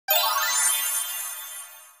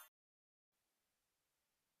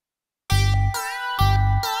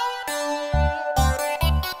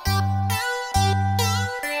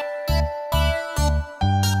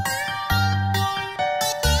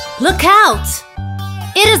Look out!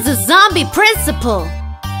 It is the zombie principal!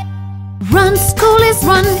 Run, Schoolies,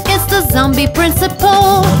 run, it's the zombie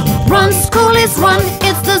principal. Run, Schoolies, run,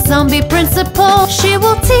 it's the zombie principal. She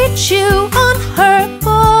will teach you on her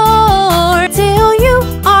board till you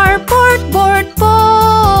are bored, bored,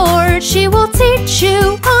 bored. She will teach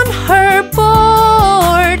you on her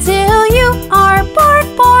board till you are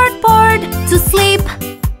bored, bored, bored to sleep.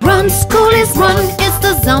 Run, Schoolies, run, it's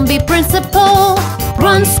the zombie principal.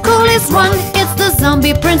 Run, Schoolies, run, it's the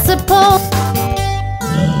zombie principal.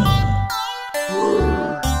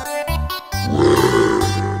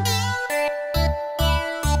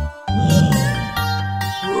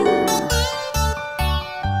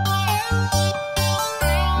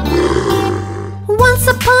 Once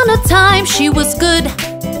upon a time she was good,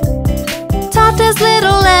 taught as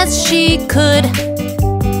little as she could.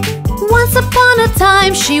 Once upon a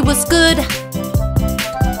time she was good,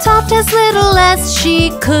 taught as little as she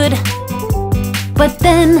could. But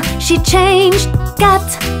then she changed, got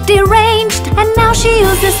deranged, and now she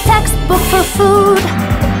uses textbook for food.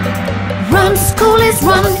 Run, Schoolies,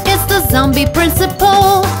 run, it's the zombie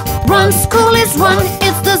principal. Run, Schoolies, run,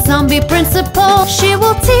 it's the zombie principal. She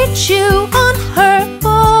will teach you on her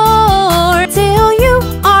board till you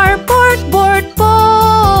are bored, bored,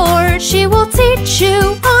 bored. She will teach you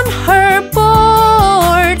on her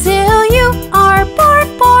board till you are bored,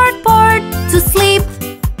 bored, bored to sleep.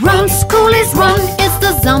 Run, Schoolies, run, it's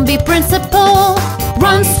the zombie principal.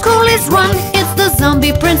 Run, Schoolies, run, it's the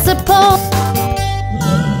zombie principal.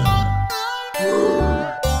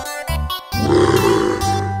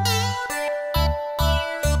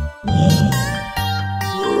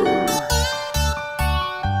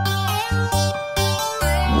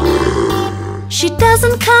 She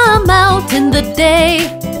doesn't come out in the day,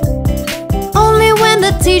 only when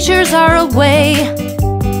the teachers are away.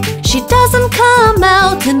 She doesn't come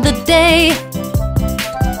out in the day,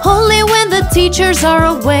 only when the teachers are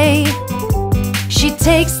away. She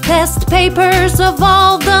takes test papers of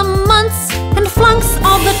all the months and flunks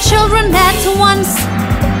all the children at once.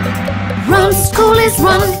 Run, Schoolies,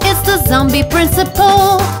 run, it's the zombie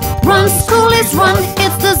principal. Run, Schoolies, run,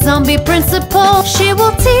 it's the zombie principal. She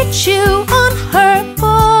will teach you on her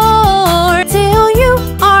board till you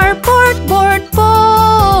are bored, bored,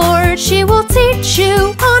 bored. She will teach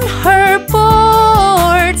you on her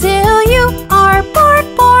board till you are bored,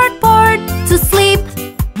 bored, bored to sleep.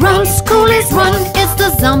 Run, Schoolies, run, it's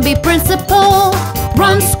the zombie principal.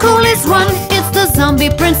 Run, Schoolies, run, it's the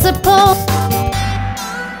zombie principal.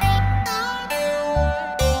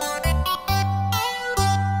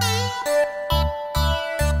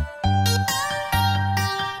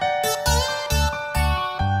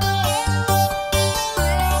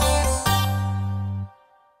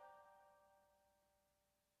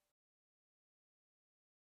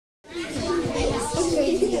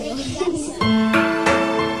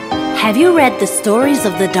 Have you read the stories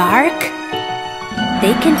of the dark?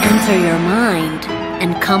 They can enter your mind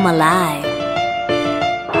and come alive.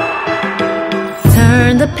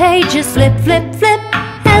 Turn the pages, flip, flip, flip,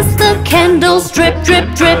 as the candles drip,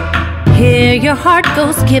 drip, drip. Hear your heart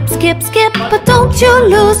go skip, skip, skip, but don't you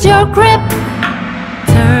lose your grip.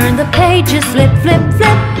 Turn the pages, flip, flip,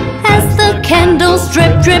 flip, as the candles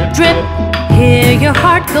drip, drip, drip. Hear your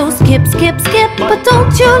heart go skip, skip, skip, but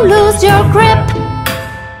don't you lose your grip.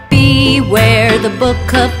 Beware the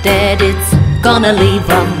book of dead, it's gonna leave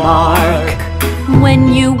a mark.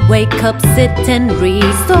 When you wake up, sit and read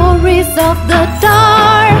stories of the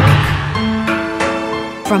dark.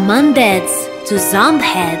 From undeads to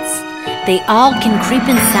zombheads, they all can creep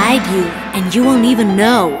inside you and you won't even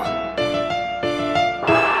know.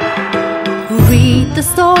 Read the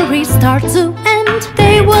story start to end.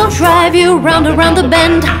 They will drive you round around the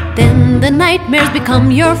bend. Then the nightmares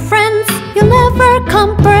become your friends you'll never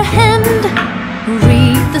comprehend.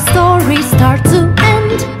 Read the story start to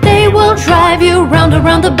end. They will drive you round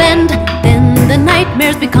around the bend. Then the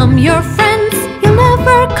nightmares become your friends you'll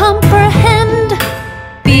never comprehend.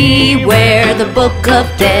 Beware the book of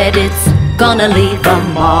dead, it's gonna leave a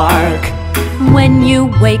mark. When you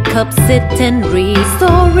wake up, sit and read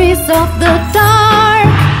stories of the dark.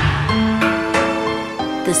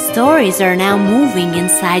 The stories are now moving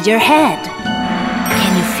inside your head.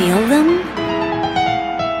 Can you feel them?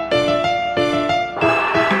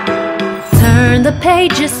 Turn the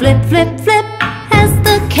pages, flip, flip, flip, as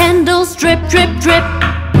the candles drip, drip, drip.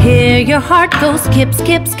 Hear your heart go skip,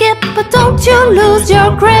 skip, skip, but don't you lose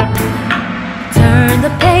your grip. Turn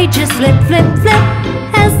the pages, flip, flip, flip,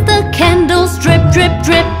 as the candles drip, drip,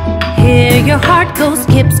 drip. Hear your heart go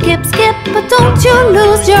skip, skip, skip, but don't you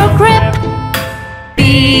lose your grip.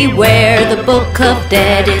 Beware the book of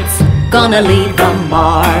dead, it's gonna leave a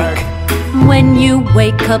mark. When you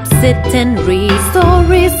wake up, sit and read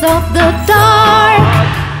stories of the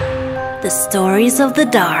dark. The stories of the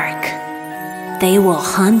dark, they will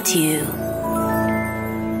hunt you.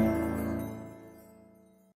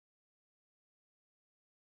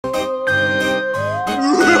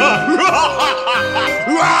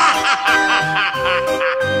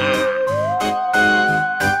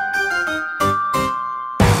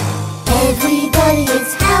 Everybody,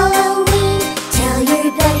 it's Halloween. Tell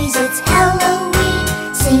your buddies it's Halloween.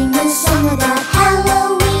 Sing a song about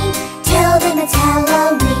Halloween. Tell them it's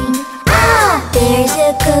Halloween. Ah! There's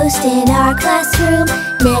a ghost in our classroom,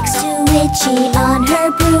 next to Witchy on her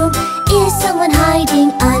broom. Is someone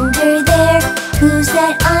hiding under there? Who's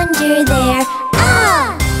that under there?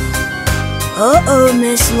 Ah! Uh-oh,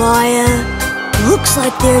 Miss Laia. Looks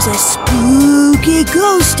like there's a spooky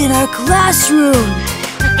ghost in our classroom.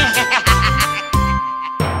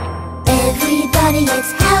 Everybody,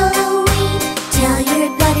 it's Halloween. Tell your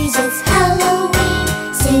buddies it's Halloween.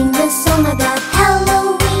 Sing the song about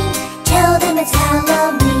Halloween. Tell them it's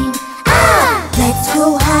Halloween. Ah! Let's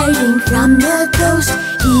go hiding from the ghost.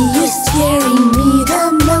 He is scaring me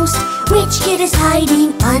the most. Which kid is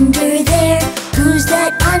hiding under there? Who's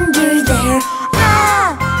that under there?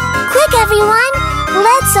 Ah! Quick, everyone!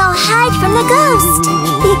 Let's all hide from the ghost.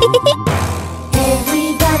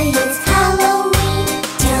 Everybody, it's Halloween.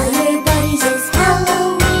 Tell your buddies it's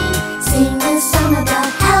Halloween. Sing a song about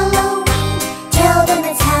Halloween. Tell them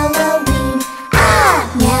it's Halloween. Ah!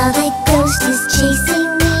 Now the ghost is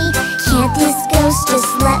chasing me. Can't this ghost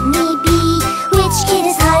just let me be? Which kid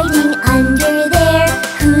is hiding under there?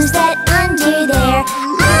 Who's that under there?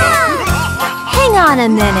 Ah! Hang on a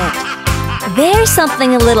minute. There's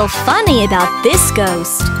something a little funny about this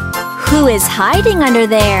ghost. Who is hiding under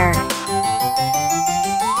there?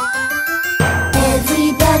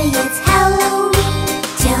 Everybody, it's Halloween.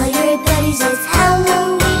 Tell your buddies it's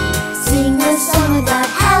Halloween. Sing a song about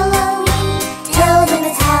Halloween. Tell them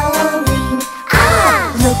it's Halloween.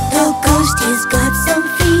 Ah! Look, the ghost has got some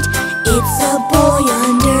feet. It's a boy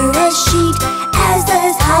under a sheet. Azza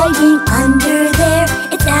is hiding under there.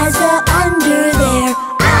 It's Azza under there.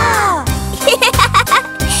 Ah!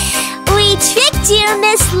 We tricked you,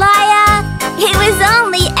 Miss Laia. It was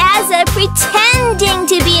only Azza pretending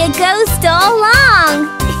to be a ghost all along.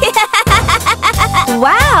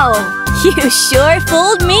 Wow! You sure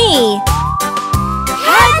fooled me!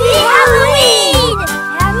 Happy Halloween!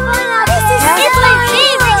 It's my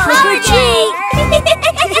favorite holiday!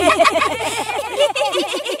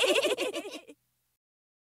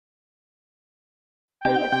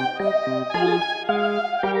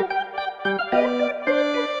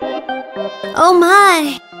 Oh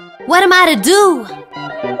my! What am I to do?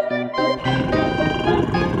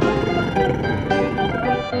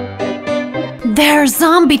 There are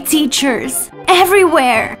zombie teachers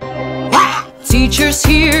everywhere. Teachers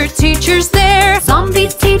here, teachers there, zombie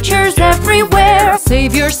teachers everywhere.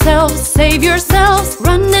 Save yourselves,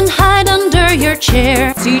 run and hide under your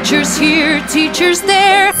chair. Teachers here, teachers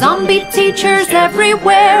there, zombie teachers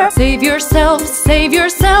everywhere. Save yourselves,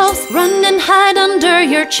 run and hide under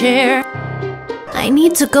your chair. I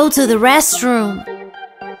need to go to the restroom,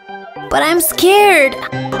 but I'm scared.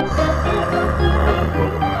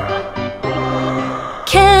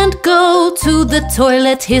 Can't go to the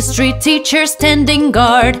toilet, history teacher standing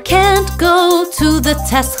guard. Can't go to the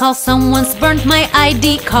test hall, someone's burnt my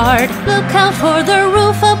ID card. Look out for the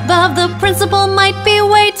roof above, the principal might be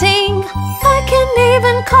waiting. I can't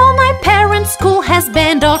even call my parents, school has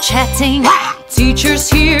banned all chatting. Teachers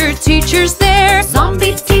here, teachers there,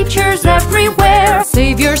 zombie teachers everywhere.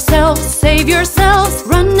 Save yourselves,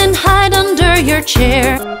 run and hide under your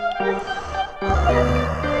chair.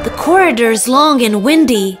 The corridor's long and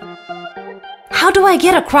windy. How do I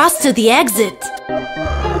get across to the exit?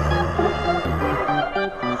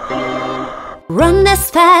 Run as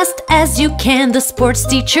fast as you can, the sports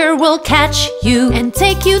teacher will catch you and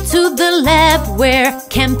take you to the lab where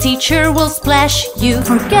chem teacher will splash you.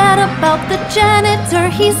 Forget about the janitor,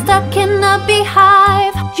 he's stuck in a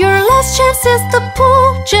beehive. Your last chance is the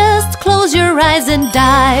pool, just close your eyes and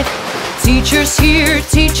dive. Teachers here,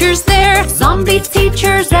 teachers there, zombie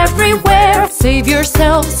teachers everywhere. Save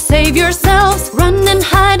yourselves, run and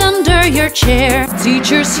hide under your chair.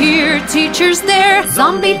 Teachers here, teachers there,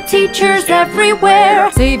 zombie teachers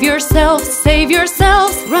everywhere. Save yourselves,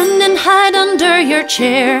 run and hide under your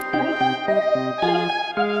chair.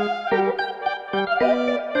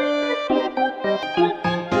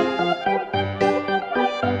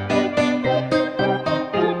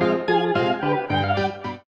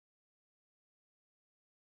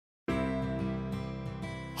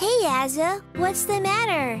 Hey, Azza, what's the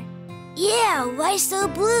matter? Yeah, why so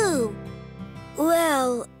blue?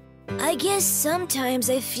 Well, I guess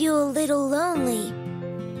sometimes I feel a little lonely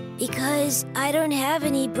because I don't have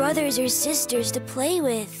any brothers or sisters to play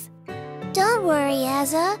with. Don't worry,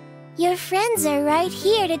 Azza. Your friends are right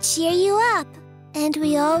here to cheer you up. And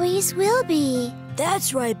we always will be.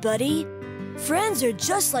 That's right, buddy. Friends are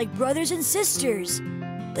just like brothers and sisters.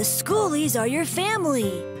 The Schoolies are your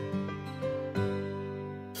family.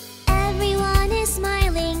 Everyone is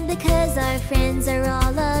smiling because our friends are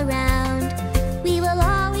all around. We will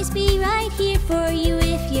always be right here for you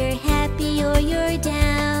if you're happy or you're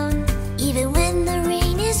down. Even when the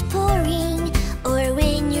rain is pouring or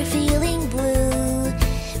when you're feeling blue,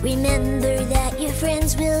 remember that your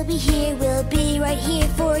friends will be here, will be right here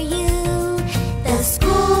for you. The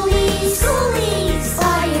Schoolies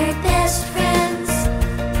are your best friends.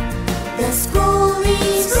 The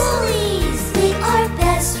Schoolies we are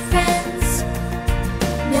best friends.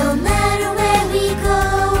 No matter where we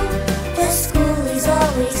go, the Schoolies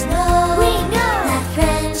always know. We know that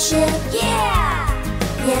friendship,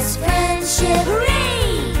 yes, friendship,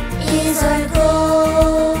 hooray, is our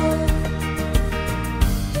goal.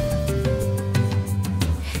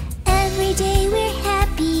 Every day we're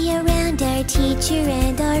happy around our teacher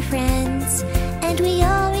and our friends. And we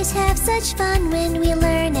always have such fun when we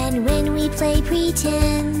learn and when we play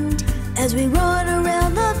pretend. As we run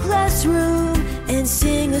around the classroom and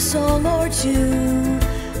sing a song or two,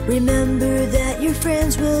 remember that your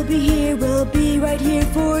friends will be here, will be right here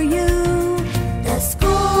for you. The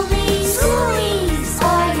Schoolies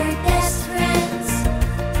are your best friends.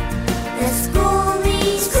 The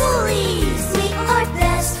Schoolies we are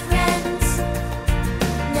best friends.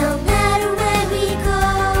 No matter where we go,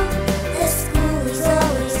 the Schoolies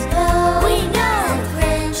always know. We know that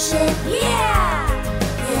friendship,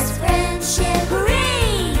 yes, friendship,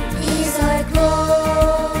 hooray, is our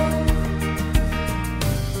goal.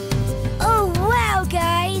 Oh, wow,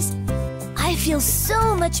 guys! I feel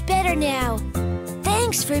so much better now.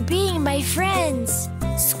 Thanks for being my friends.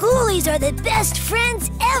 Schoolies are the best friends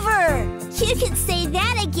ever! You can say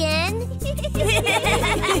that again.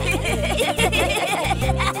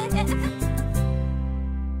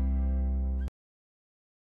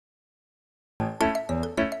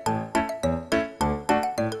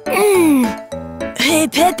 Hey,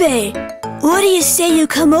 Pepe, what do you say you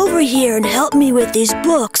come over here and help me with these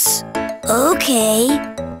books? Okay.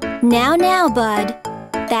 Now, bud.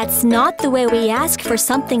 That's not the way we ask for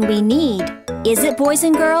something we need. Is it, boys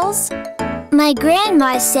and girls? My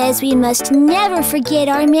grandma says we must never forget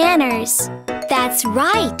our manners. That's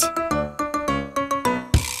right.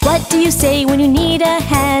 What do you say when you need a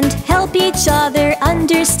hand? Help each other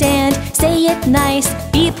understand. Say it nice,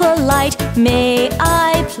 be polite. May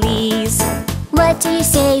I please? What do you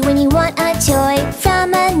say when you want a toy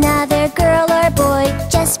from another girl or boy?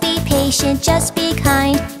 Just be patient, just be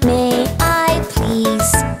kind. May I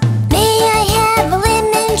please? May I have a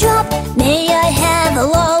lemon drop? May I have a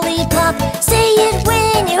lollipop? Say it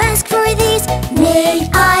when you ask for these. May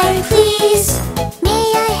I please?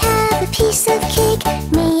 May I have a piece of cake?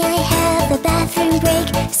 May I have a bathroom break?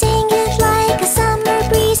 Sing it like a summer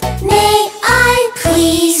breeze. May I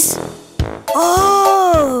please?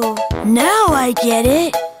 Oh, now I get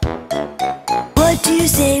it. What do you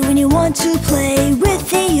say when you want to play with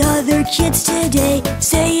the other kids today?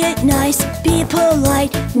 Say it nice, be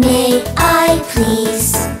polite. May I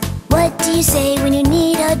please? What do you say when you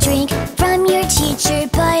need a drink from your teacher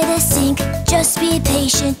by the sink? Just be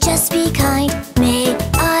patient, just be kind. May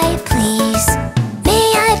I please?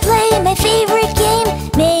 May I play my favorite game?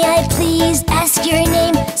 May I please ask your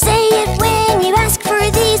name? Say it when you ask for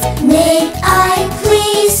these. May I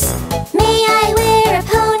please? May I wear a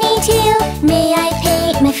ponytail? May I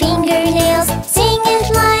paint my fingernails? Sing it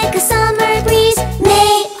like a summer breeze.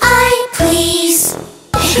 May I please?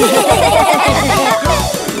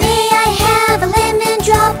 May I have a lemon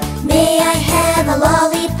drop? May I have a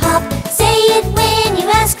lollipop? Say it when you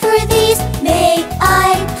ask for these. May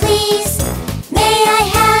I please? May I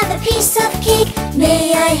have a piece of cake?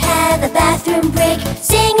 May I have a bathroom break?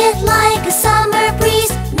 Sing it like a summer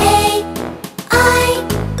breeze. May I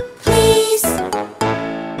please?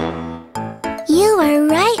 You are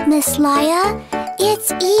right, Miss Laya.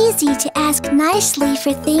 It's easy to ask nicely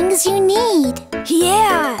for things you need.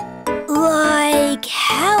 Yeah, like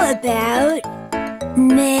how about,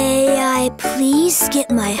 may I please skip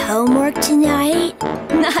my homework tonight?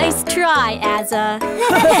 Nice try, Azza.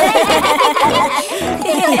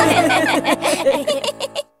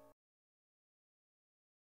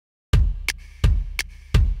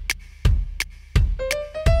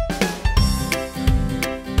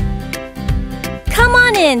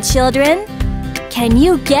 on in, children. Can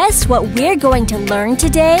you guess what we're going to learn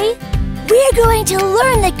today? We're going to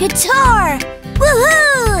learn the guitar!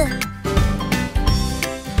 Woohoo!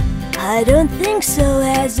 I don't think so,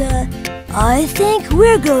 Azza. I think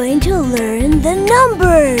we're going to learn the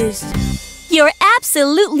numbers. You're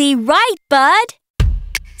absolutely right, Bud.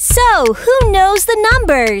 So, who knows the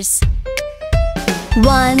numbers?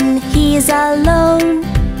 1, he's alone,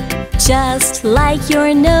 just like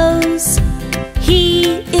your nose.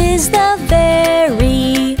 He is the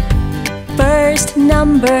very first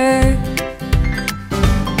number.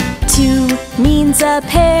 2 means a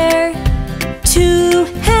pair. 2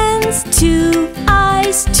 hands, 2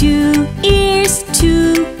 eyes, 2 ears,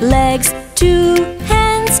 2 legs. 2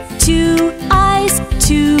 hands, 2 eyes,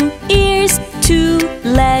 2 ears, 2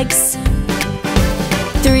 legs.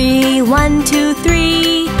 3, 1, 2,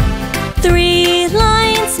 3. 3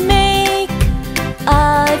 lines make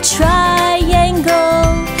a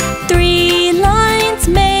triangle. 3 lines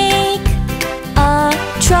make a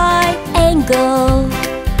triangle.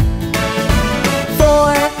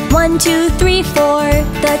 4, 1, 2, 3, 4.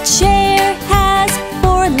 The chair has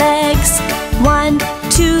 4 legs. 1,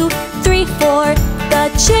 2, 3, 4. The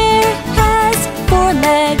chair has 4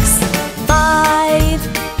 legs. 5,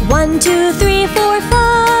 1, 2, 3, 4, 5.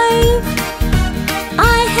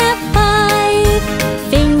 I have 5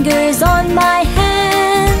 fingers on my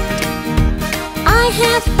hand. I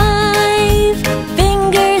have 5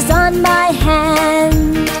 fingers on my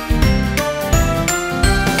hand.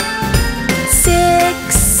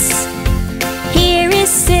 6, here is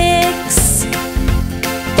 6.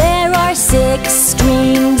 There are 6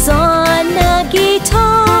 strings on a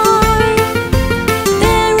guitar.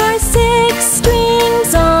 There are 6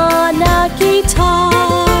 strings on a guitar.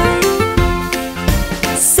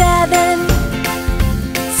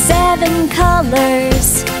 7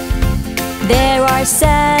 colors. There are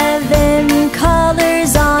 7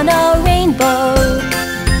 colors on a rainbow.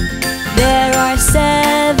 There are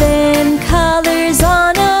 7 colors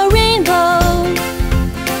on a rainbow.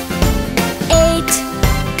 8,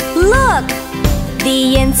 look!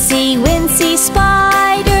 The Incy Wincy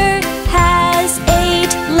spider has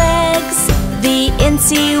 8 legs. The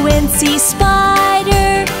Incy Wincy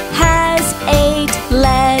spider has 8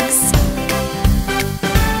 legs.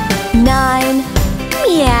 9,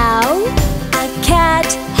 meow. A cat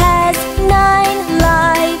has 9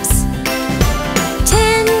 lives.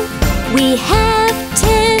 10, we have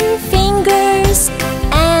 10 fingers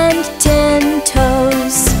and 10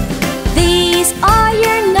 toes. These are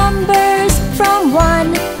your numbers from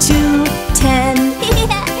 1 to 10.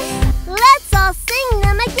 Let's all sing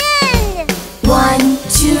them again. 1,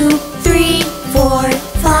 2, 3, 4,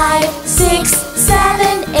 5, 6,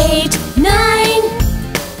 7, 8, 9,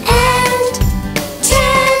 and 10.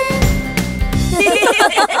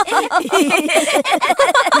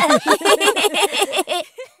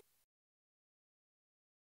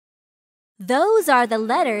 Those are the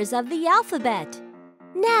letters of the alphabet.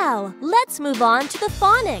 Now, let's move on to the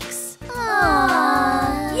phonics.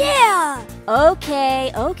 Aww. Yeah!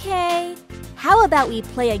 Okay. How about we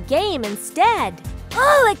play a game instead?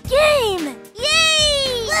 Oh, a game!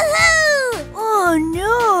 Yay! Woohoo! Oh,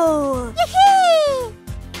 no! Yee-hee!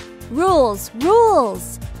 Rules.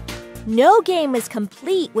 No game is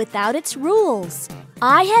complete without its rules.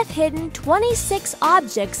 I have hidden 26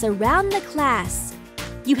 objects around the class.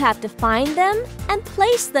 You have to find them and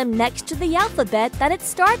place them next to the alphabet that it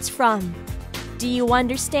starts from. Do you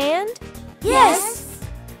understand? Yes!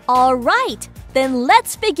 All right, then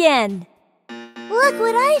let's begin. Look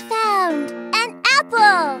what I found! An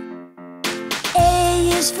apple! A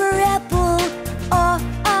is for apple,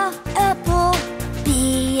 apple.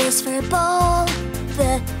 B is for ball,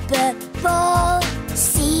 ball.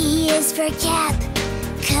 C is for cap,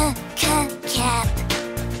 cap.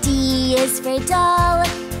 D is for doll,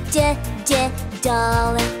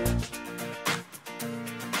 doll.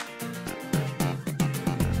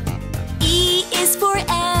 E is for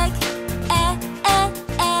egg,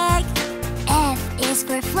 egg. F is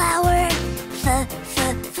for flower,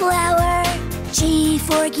 flower. G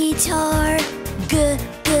for guitar,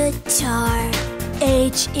 guitar.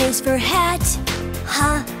 H is for hat,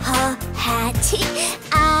 hat.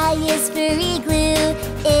 I is for igloo,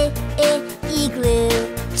 igloo.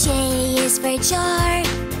 J is for jar,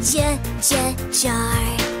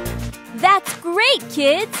 jar. That's great,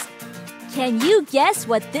 kids! Can you guess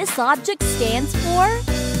what this object stands for?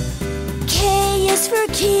 K is for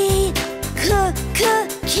key,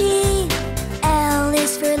 key. L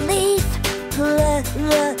is for leaf,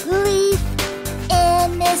 Leaf.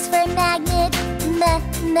 N is for magnet,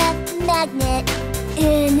 magnet.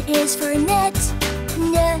 N is for net,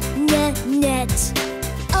 Net.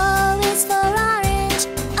 O is for orange,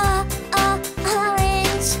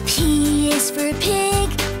 orange. P is for pig,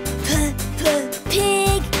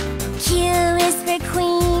 pig. Q is for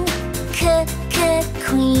queen,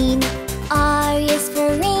 Queen. R is for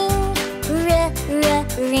ring,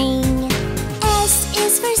 Ring. S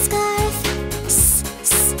is for scarf,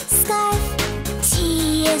 Scarf.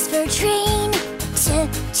 T is for train,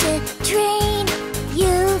 train.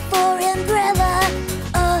 U for umbrella,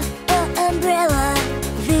 Umbrella.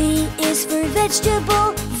 V is for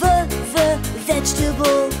vegetable,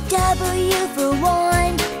 vegetable. W for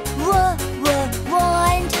wand,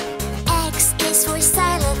 wand. X is for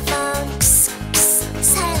xylophone,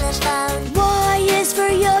 xylophone. Y is for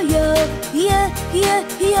yo-yo,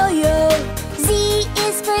 yo-yo. Z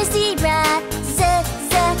is for zebra,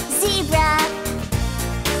 zebra.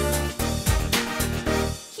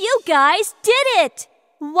 You guys did it!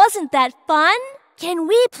 Wasn't that fun? Can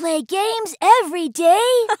we play games every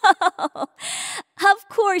day? Of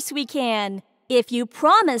course we can, if you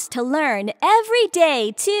promise to learn every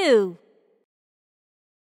day, too.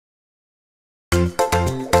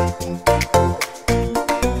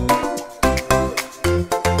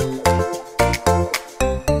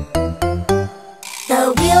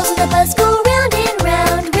 The wheels of the bus go round and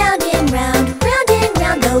round, round and round, round and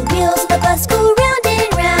round. The wheels of the bus go round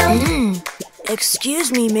and round.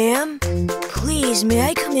 Excuse me, ma'am. Please, may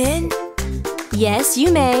I come in? Yes,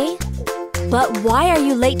 you may. But why are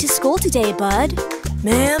you late to school today, Bud?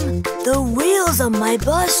 Ma'am, the wheels on my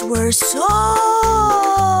bus were so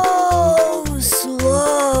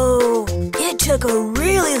slow. It took a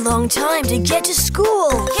really long time to get to school.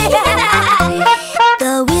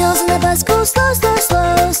 The wheels on the bus go slow, slow,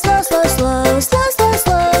 slow, slow, slow, slow, slow, slow,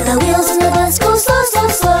 slow. The wheels on the bus go slow, slow,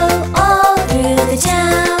 slow, all through the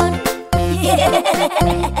town.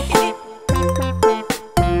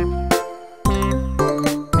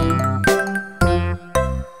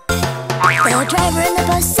 The driver on the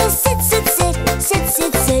bus says sit, sit, sit, sit,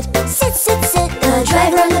 sit, sit, sit, sit, sit. The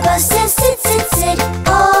driver on the bus says sit, sit, sit,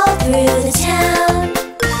 all through the town.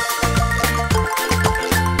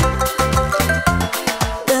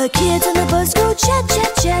 The kids on the bus go chat,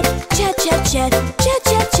 chat, chat, chat, chat, chat, chat,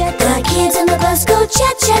 chat, chat. The kids on the bus go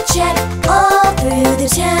chat, chat, chat, all through the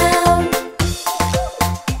town.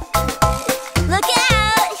 Look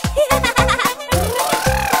out!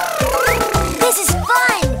 This is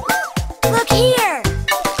fun! Look here!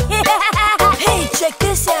 Hey, check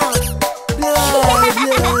this out. Blah, blah, blah,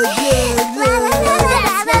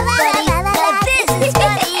 This is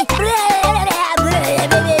funny!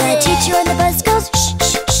 The teacher on the bus goes shh,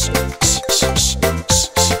 shh, shh, shh, shh,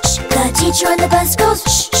 shh, shh. The teacher on the bus goes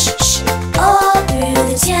shh, shh, shh, all through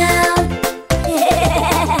the town.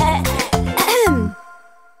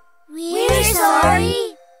 We're sorry.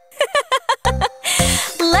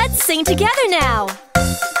 Let's sing together now.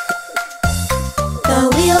 The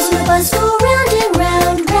wheels on the bus go round and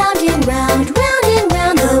round, round and round, round and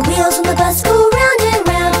round. The wheels on the bus go round and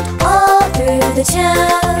round, all through the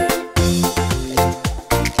town.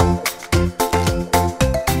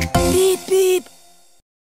 beep, beep.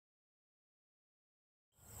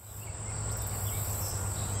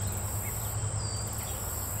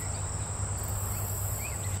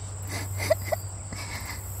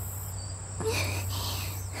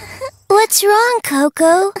 What's wrong,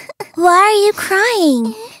 Coco? Why are you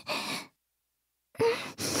crying?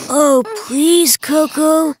 Oh, please,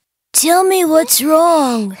 Coco. Tell me what's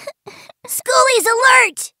wrong. Schoolies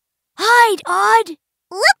alert! Hide, Odd!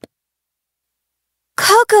 Whoop!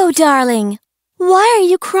 Coco, darling, why are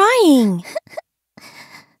you crying?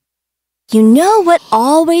 You know what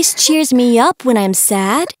always cheers me up when I'm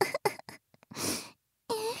sad?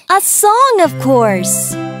 A song, of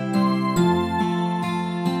course.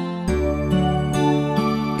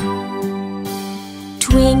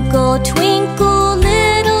 Twinkle, twinkle,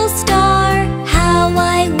 little star, how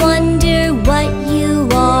I wonder what you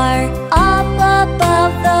are. Up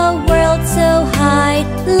above the world so high,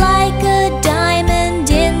 like a diamond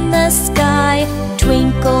in the sky.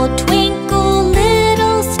 Twinkle, twinkle,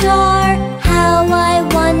 little star, how I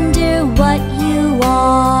wonder what you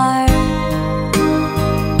are.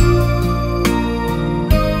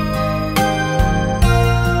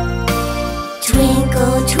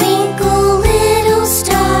 Twinkle, twinkle, little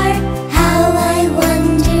star, how I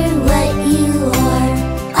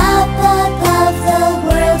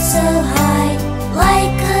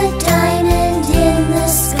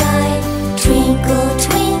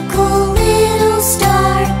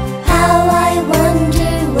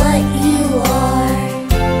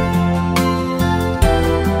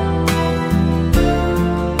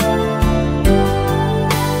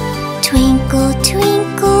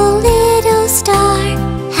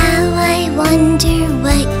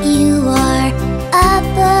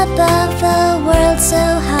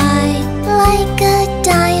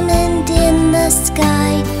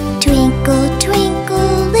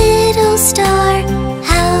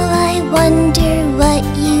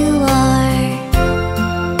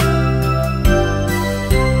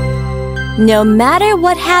No matter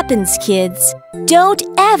what happens, kids, don't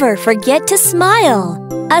ever forget to smile.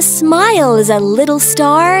 A smile is a little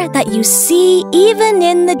star that you see even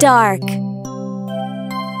in the dark.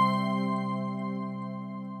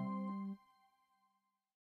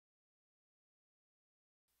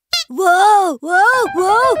 Whoa, whoa,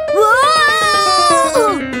 whoa,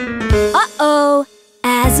 whoa! Uh-oh.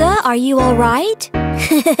 Azza, are you all right?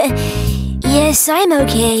 Yes, I'm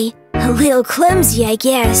okay. A little clumsy, I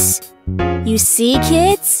guess. You see,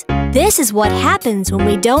 kids? This is what happens when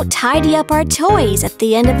we don't tidy up our toys at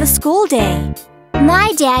the end of the school day.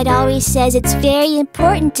 My dad always says it's very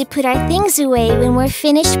important to put our things away when we're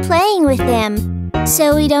finished playing with them,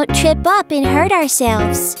 so we don't trip up and hurt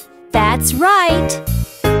ourselves. That's right.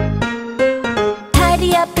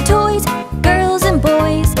 Tidy up the toys, girls and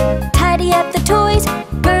boys. Tidy up the toys,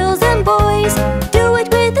 girls and boys. Do it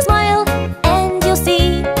with a smile, and you'll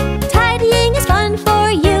see. Tidying is fun for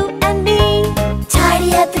you and me.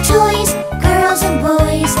 Tidy up the toys, girls and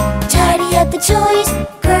boys. Tidy up the toys,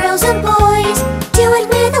 girls and boys. Do it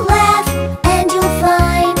with a laugh, and you'll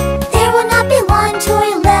find there will not be one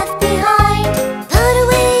toy left behind. Put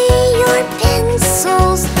away your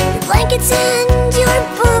pencils, your blankets, and your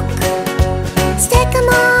book. Stick them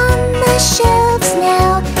on the shelves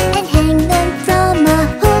now and hang them from a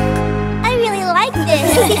hook. I really like this.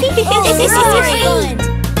 This is fun.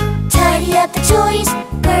 Tidy up the toys,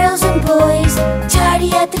 girls and boys.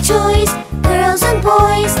 Tidy up the toys, girls and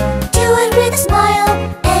boys. Do it with a smile,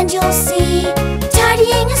 and you'll see.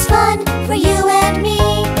 Tidying is fun for you and me.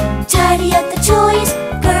 Tidy up the toys,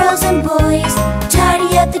 girls and boys.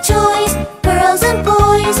 Tidy up the toys, girls and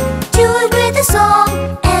boys. Do it with a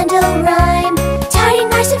song and a rhyme. Tidy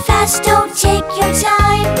nice and fast, don't take your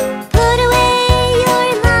time. Put away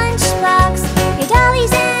your lunchbox, your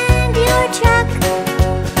dollies and your truck.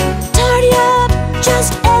 Tidy up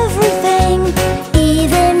just everything,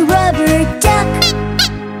 even rubber duck.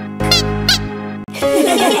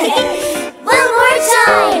 One more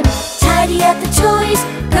time. Tidy up the toys,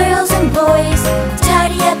 girls and boys.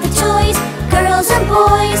 Tidy up the toys, girls and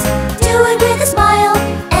boys. Do it with a smile,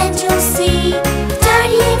 and you'll see.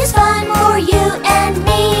 Tidying is fun for you and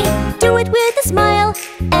me. Do it with a smile,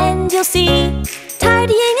 and you'll see.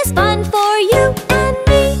 Tidying is fun for you and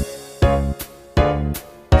me.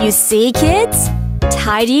 You see, kids?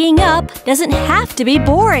 Tidying up doesn't have to be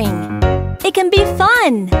boring. It can be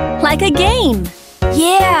fun, like a game.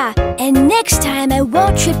 Yeah, and next time I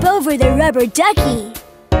won't trip over the rubber ducky.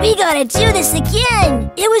 We gotta do this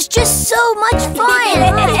again. It was just so much fun.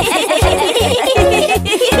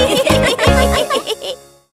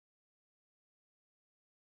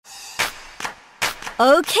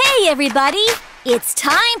 Okay, everybody, it's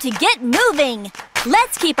time to get moving.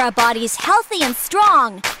 Let's keep our bodies healthy and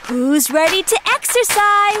strong. Who's ready to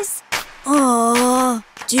exercise? Aw,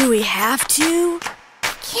 do we have to?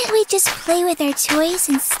 Can't we just play with our toys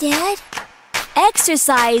instead?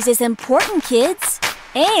 Exercise is important, kids.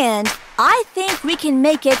 And I think we can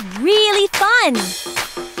make it really fun.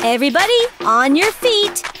 Everybody, on your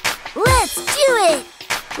feet. Let's do it.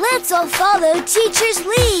 Let's all follow teacher's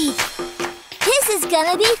lead. This is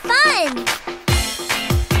gonna be fun!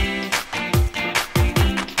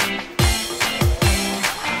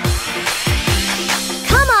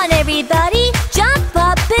 Come on, everybody! Jump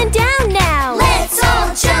up and down now! Let's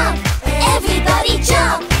all jump! Everybody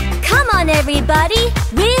jump! Come on, everybody!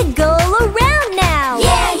 Wiggle around now!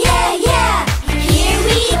 Yeah, yeah, yeah! Here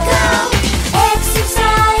we go!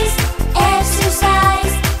 Exercise,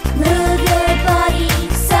 exercise. Move your body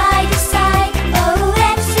side to side. Oh,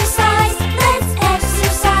 exercise, let's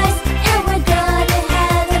exercise. And we're gonna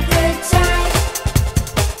have a good time.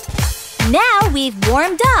 Now we've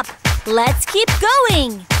warmed up. Let's keep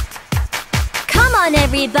going. Come on,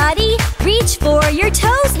 everybody. Reach for your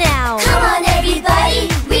toes now. Come on, everybody.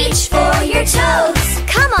 Reach for your toes.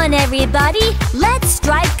 Come on, everybody. Let's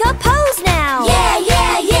strike a pose now. Yeah,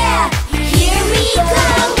 yeah, yeah. Here we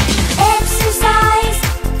go. Exercise,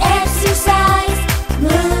 exercise.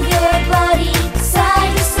 Move your body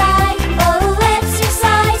side to side. Oh,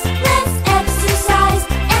 exercise. Let's exercise.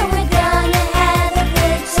 And we're gonna have a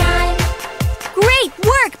good time. Great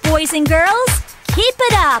work, boys and girls. Keep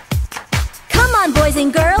it up. Come on, boys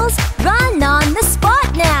and girls. Run on the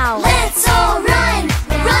spot now. Let's all run.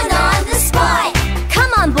 Run on the spot.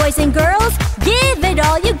 Come on, boys and girls. Give it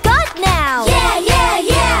all you got now. Yeah, yeah,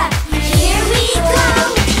 yeah. Here we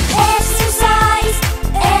go. Exercise,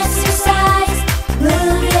 exercise.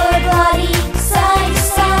 Move your body side to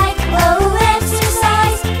side. Oh,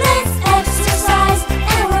 exercise. Let's exercise.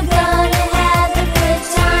 And we're gonna have a good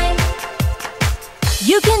time.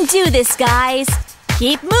 You can do this, guys.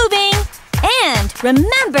 Keep moving.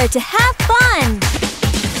 remember to have fun.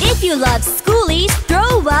 If you love Schoolies,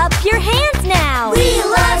 throw up your hands now. We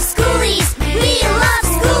love Schoolies! We love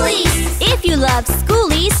Schoolies! If you love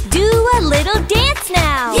Schoolies, do a little dance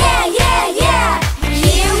now. Yeah, yeah, yeah!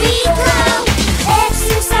 Here we go!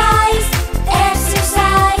 Exercise,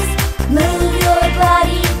 exercise. Move your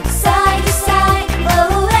body side to side.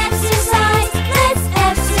 Oh, exercise, let's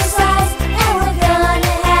exercise. And we're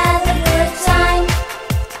gonna have a good time.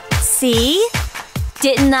 See?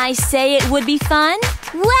 Didn't I say it would be fun?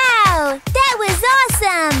 Wow! That was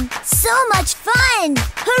awesome! So much fun!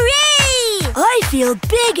 Hooray! I feel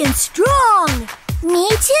big and strong. Me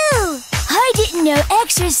too! I didn't know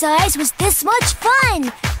exercise was this much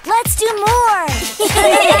fun! Let's do more!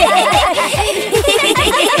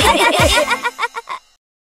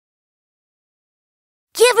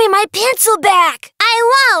 Give me my pencil back! I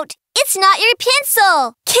won't! It's not your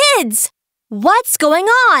pencil! Kids, what's going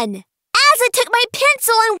on? Asa took my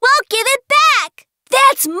pencil and won't give it back!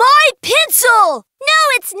 That's my pencil! No,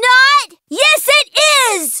 it's not! Yes, it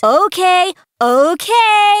is! Okay.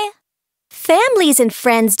 Families and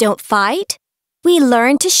friends don't fight. We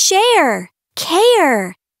learn to share,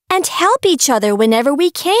 care, and help each other whenever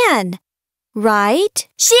we can. Right?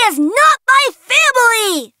 She is not my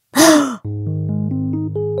family!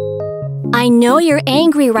 I know you're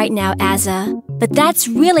angry right now, Asa, but that's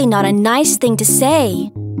really not a nice thing to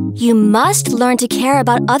say. You must learn to care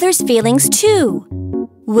about others' feelings too.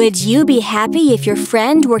 Would you be happy if your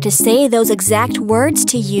friend were to say those exact words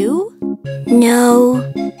to you? No.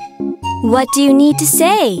 What do you need to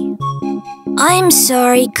say? I'm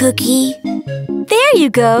sorry, Cookie. There you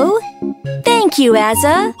go. Thank you,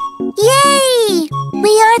 Asa. Yay!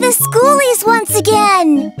 We are the Schoolies once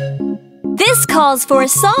again! This calls for a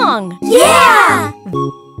song. Yeah!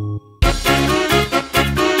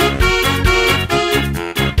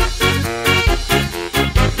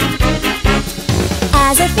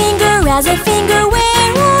 As a finger,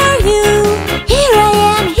 where are you? Here I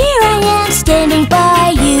am, standing by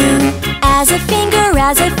you. As a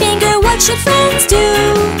finger, what should friends do?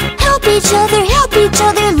 Help each other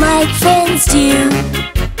like friends do.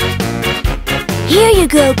 Here you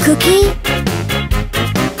go, Cookie.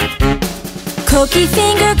 Cookie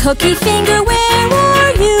finger, where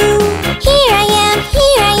are you? Here I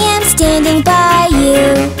am, standing by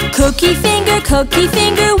you. Cookie finger,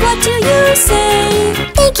 what do you say?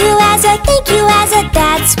 Thank you, Asa,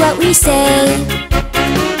 that's what we say.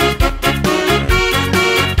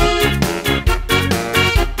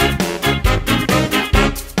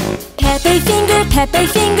 Pepe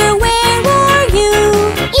finger, where are you?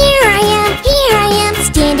 Here I am,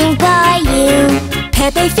 standing by you.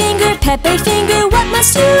 Pepe finger, what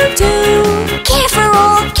must you do? Care for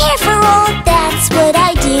all, that's what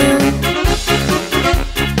I do.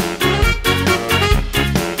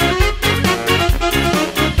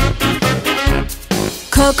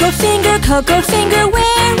 Cocoa finger,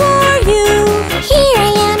 where are you? Here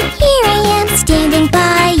I am, standing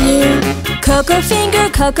by you. Cocoa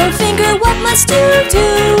finger, what must you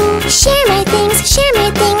do? Share my things,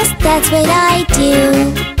 that's what I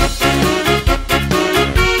do.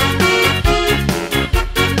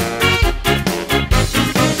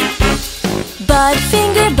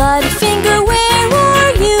 Bud finger, where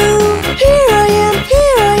are you? Here I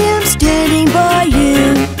am, standing by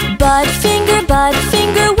you. Bud finger,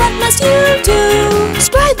 what must you do?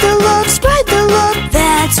 Spread the love,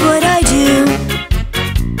 that's what I do.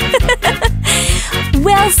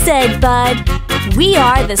 Well said, Bud. We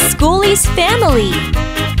are the Schoolies family.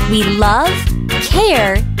 We love,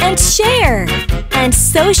 care, and share. And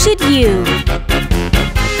so should you.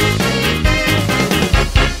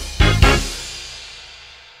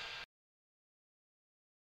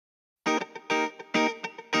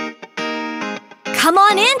 Come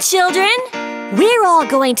on in, children. We're all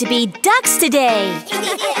going to be ducks today.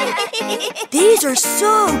 These are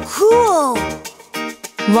so cool.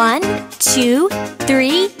 1, 2,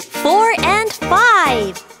 3, 4, and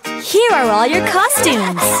 5. Here are all your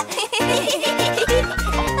costumes.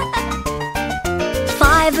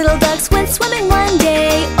 5 little ducks went swimming one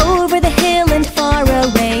day over the hill and far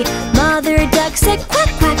away. Mother duck said quack,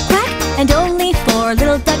 quack, quack, and only 4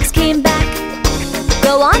 little ducks came back.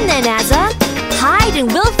 Go on then, Asa. Hide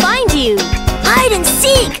and we'll find you. Hide and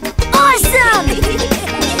seek! Awesome!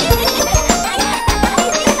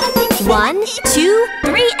 1, 2,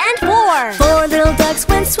 3, and 4. 4 little ducks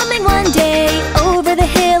went swimming one day over the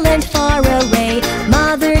hill and far away.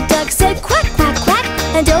 Mother duck said quack, quack, quack,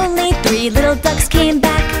 and only 3 little ducks came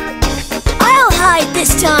back. I'll hide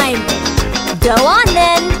this time. Go on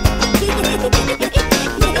then.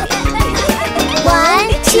 1,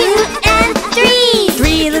 2, and 3.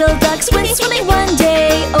 swimming one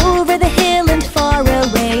day over the hill and far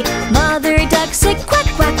away. Mother duck said quack,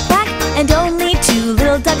 quack, quack, and only two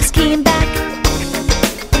little ducks came back.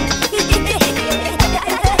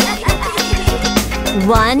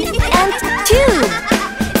 One and two.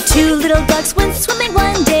 Two little ducks went swimming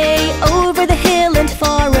one day over the hill and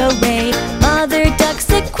far away. Mother duck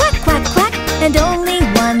said quack, quack, quack, and only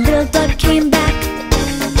one little duck came back.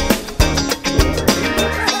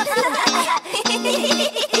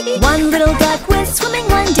 One little duck went swimming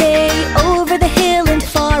one day over the hill and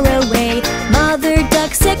far away. Mother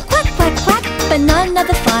duck said quack, quack, quack, but none of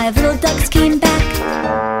the five little ducks came back.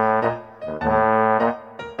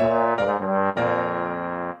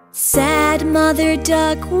 Sad Mother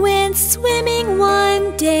Duck went swimming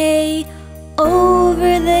one day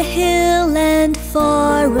over the hill and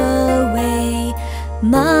far away.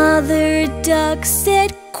 Mother Duck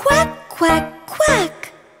said quack, quack,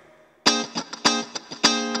 quack,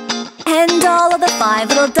 and all of the five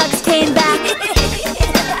little ducks came back.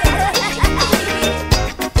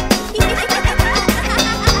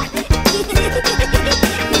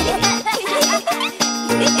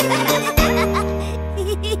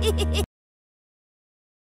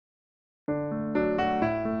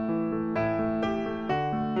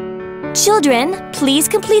 Children, please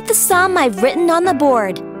complete the sum I've written on the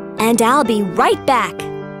board, and I'll be right back.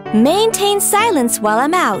 Maintain silence while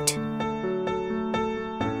I'm out.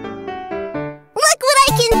 Look what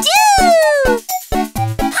I can do!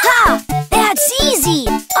 Ha! That's easy!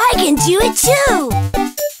 I can do it too!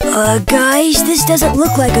 Guys, this doesn't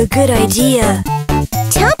look like a good idea.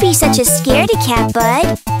 Don't be such a scaredy cat,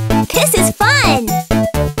 bud. This is fun!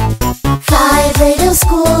 Five little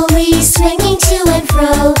schoolies swinging to and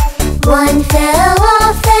fro. One fell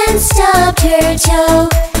off and stubbed her toe.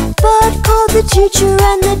 But called the teacher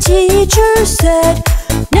and the teacher said,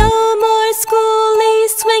 no more schoolies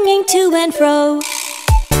swinging to and fro.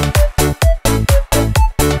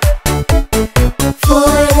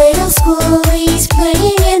 Four little schoolies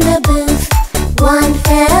playing in the booth. One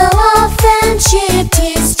fell off and chipped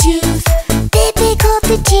his tooth. They called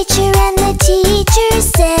the teacher and the teacher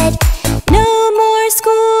said, no more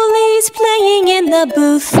schoolies playing in the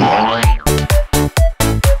booth.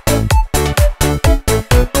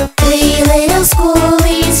 Three little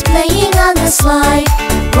schoolies playing on the slide.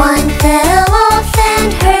 One fell off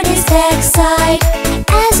and hurt his backside.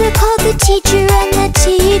 as I called the teacher and the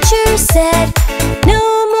teacher said, no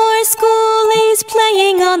more schoolies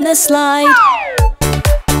playing on the slide.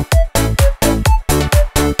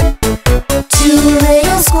 Two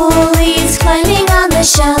little schoolies climbing on the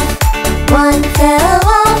shelf. One fell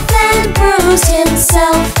off and bruised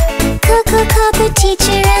himself. Called the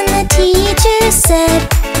teacher and the teacher said,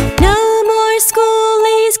 no more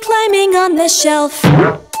schoolies climbing on the shelf.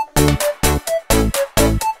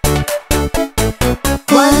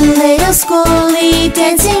 One little schoolie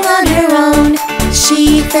dancing on her own.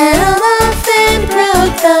 She fell off and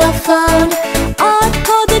broke the phone. Odd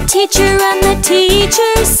called the teacher and the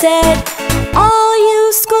teacher said, all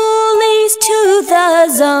you schoolies to the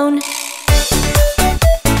zone.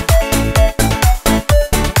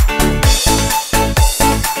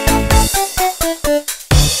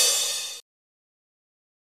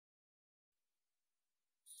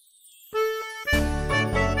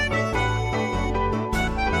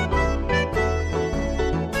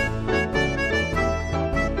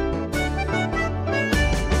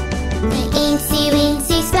 Incy,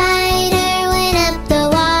 Wincy spider went up the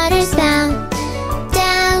water spout.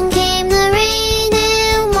 Down came the rain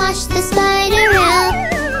and washed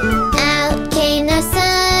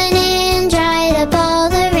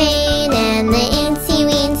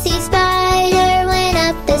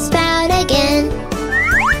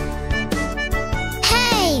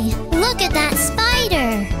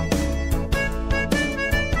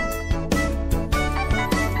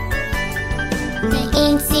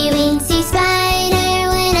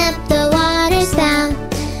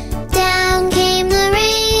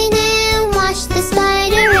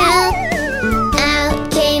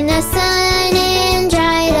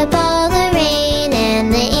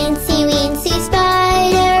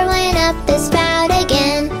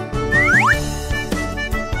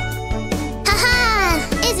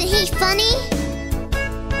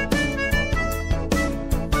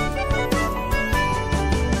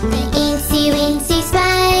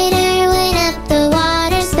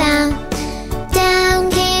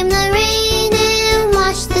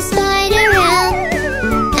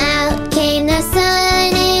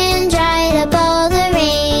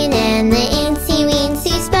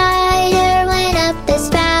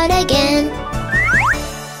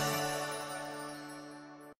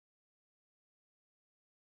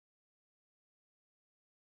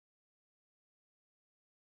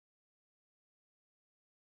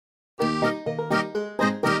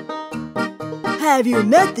Have you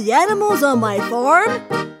met the animals on my farm?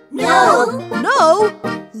 No.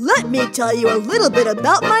 No? Let me tell you a little bit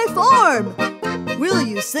about my farm. Will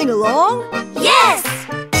you sing along? Yes!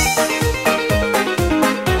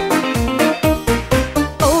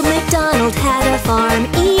 Old MacDonald had a farm,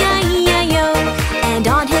 E-I-E-I-O. And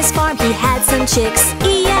on his farm he had some chicks,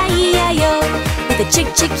 E-I-E-I-O. With a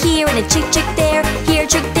chick here and a chick there, here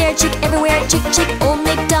chick, there chick, everywhere chick. Old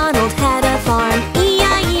MacDonald had a farm,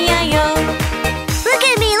 E-I-E-I-O. Look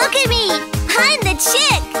at me, look at me! I'm the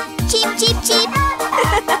chick! Cheep, cheep, cheep!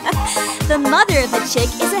 The mother of the chick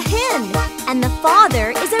is a hen, and the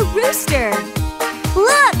father is a rooster.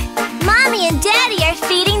 Look! Mommy and Daddy are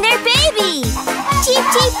feeding their baby! Cheep,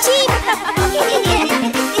 cheep, cheep!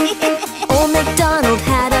 Old MacDonald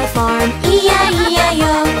had a farm,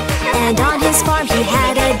 E-I-E-I-O. And on his farm he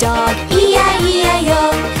had a dog,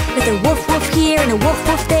 E-I-E-I-O. With a woof woof here and a woof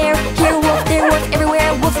woof there, here woof, there woof,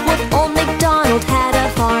 everywhere woof woof. Old MacDonald had a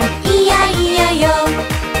farm, E-I-E-I-O.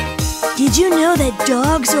 Did you know that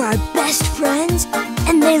dogs are our best friends?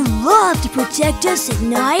 And they love to protect us at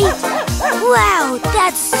night? Wow,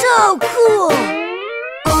 that's so cool!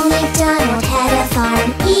 Old MacDonald had a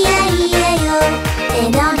farm, E-I-E-I-O.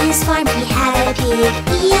 And on his farm he had a pig,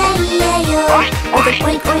 E-I-E-I-O. With an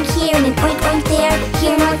oink oink here and an oink oink there,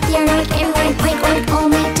 here an oink, there an oink, everywhere an oink oink.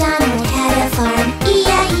 Old MacDonald had a farm,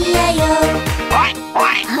 E-I-E-I-O.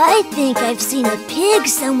 I think I've seen a pig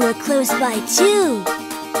somewhere close by, too.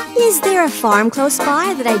 Is there a farm close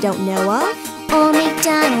by that I don't know of? Old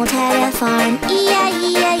MacDonald had a farm,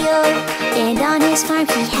 E-I-E-I-O. And on his farm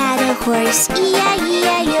he had a horse,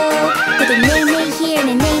 E-I-E-I-O. With a neigh-neigh here and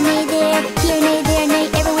a neigh-neigh there, here neigh, there neigh,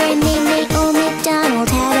 everywhere neigh-neigh. Old MacDonald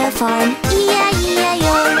had a farm,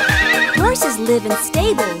 E-I-E-I-O. Horses live in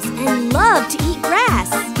stables and love to eat grass.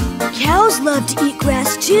 Cows love to eat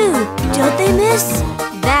grass too, don't they, miss?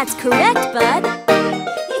 That's correct, Bud.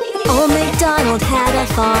 Old MacDonald had a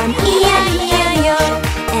farm, E-I-E-I-O.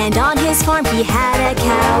 And on his farm he had a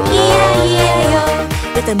cow,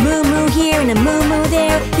 E-I-E-I-O. With a moo-moo here and a moo-moo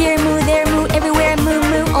there, here moo, there moo, everywhere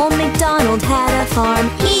moo-moo. Old MacDonald had a farm,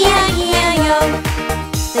 E-I-E-I-O.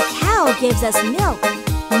 The cow gives us milk.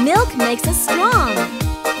 Milk makes us strong.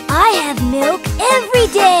 I have milk every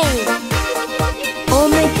day.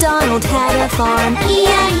 Old MacDonald had a farm,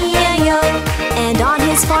 E-I-E-I-O. And on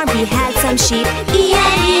his farm he had some sheep,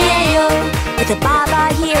 E-I-E-I-O. With a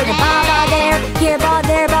ba-ba here and a ba-ba there, here ba,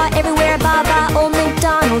 there ba, everywhere ba-ba. Old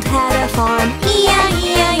MacDonald had a farm,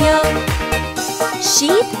 E-I-E-I-O.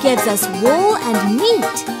 Sheep gives us wool and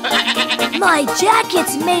meat. My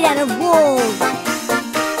jacket's made out of wool.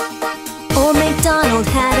 Old MacDonald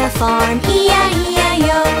had a farm,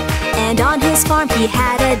 E-I-E-I-O. And on his farm he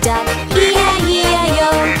had a duck, E-I-E-I-O.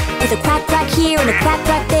 With a quack quack here and a quack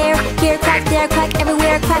quack there, here quack, there quack,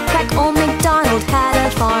 everywhere quack quack. Old MacDonald had a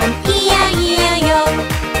farm, E-I-E-I-O.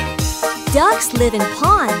 Ducks live in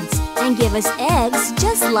ponds and give us eggs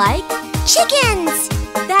just like Chickens!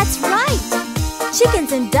 That's right!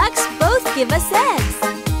 Chickens and ducks both give us eggs.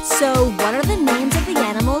 So what are the names of the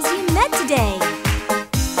animals you met today?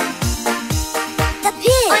 The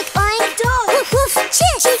pig! Oink oink! Dog! Woof woof!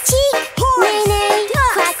 Chick! Cheek cheek! Horse! Neigh neigh!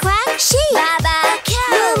 Ducks! Quack quack! Sheep! Ba ba!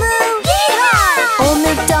 Cow! Moo moo! Yeehaw! Old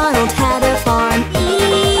MacDonald had a farm,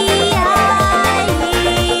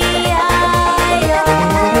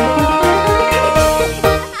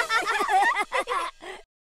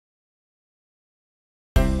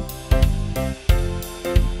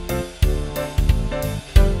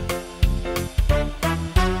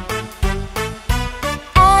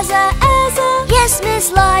 Yes,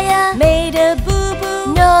 Miss Liar! Made a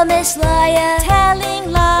boo-boo. No, Miss Liar!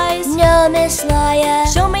 Telling lies. No, Miss Liar!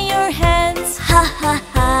 Show me your hands. Ha ha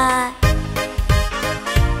ha!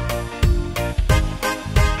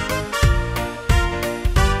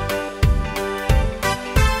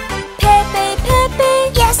 Pepe, Pepe.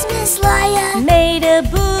 Yes, Miss Liar! Made a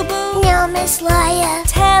boo-boo. No, Miss Liar!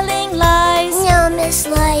 Telling lies. No, Miss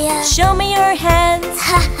Liar! Show me your hands.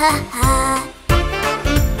 Ha ha ha!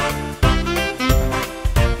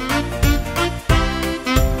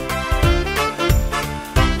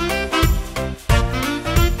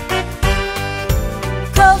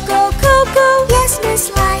 Coco, Coco. Yes, Miss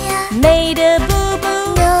Liar! Made a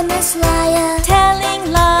boo-boo. No, Miss Liar!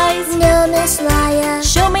 Telling lies. No, Miss Liar!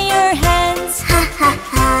 Show me your hands. Ha ha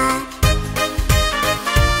ha!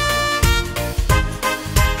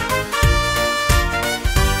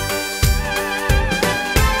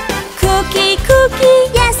 Cookie,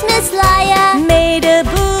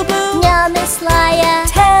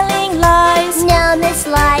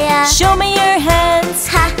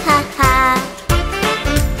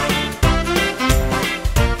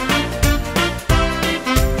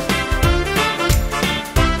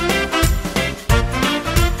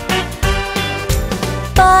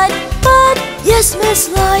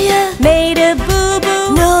 Laya. Made a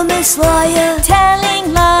boo-boo. No, Miss Laya.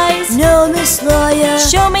 Telling lies. No, Miss Laya.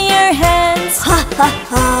 Show me your hands. Ha ha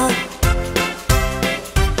ha.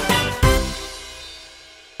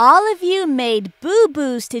 All of you made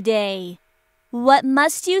boo-boos today. What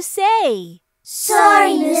must you say?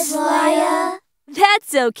 Sorry, Miss Laya.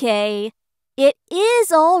 That's okay. It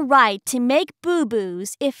is all right to make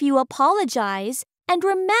boo-boos if you apologize and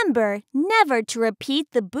remember never to repeat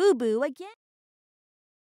the boo-boo again.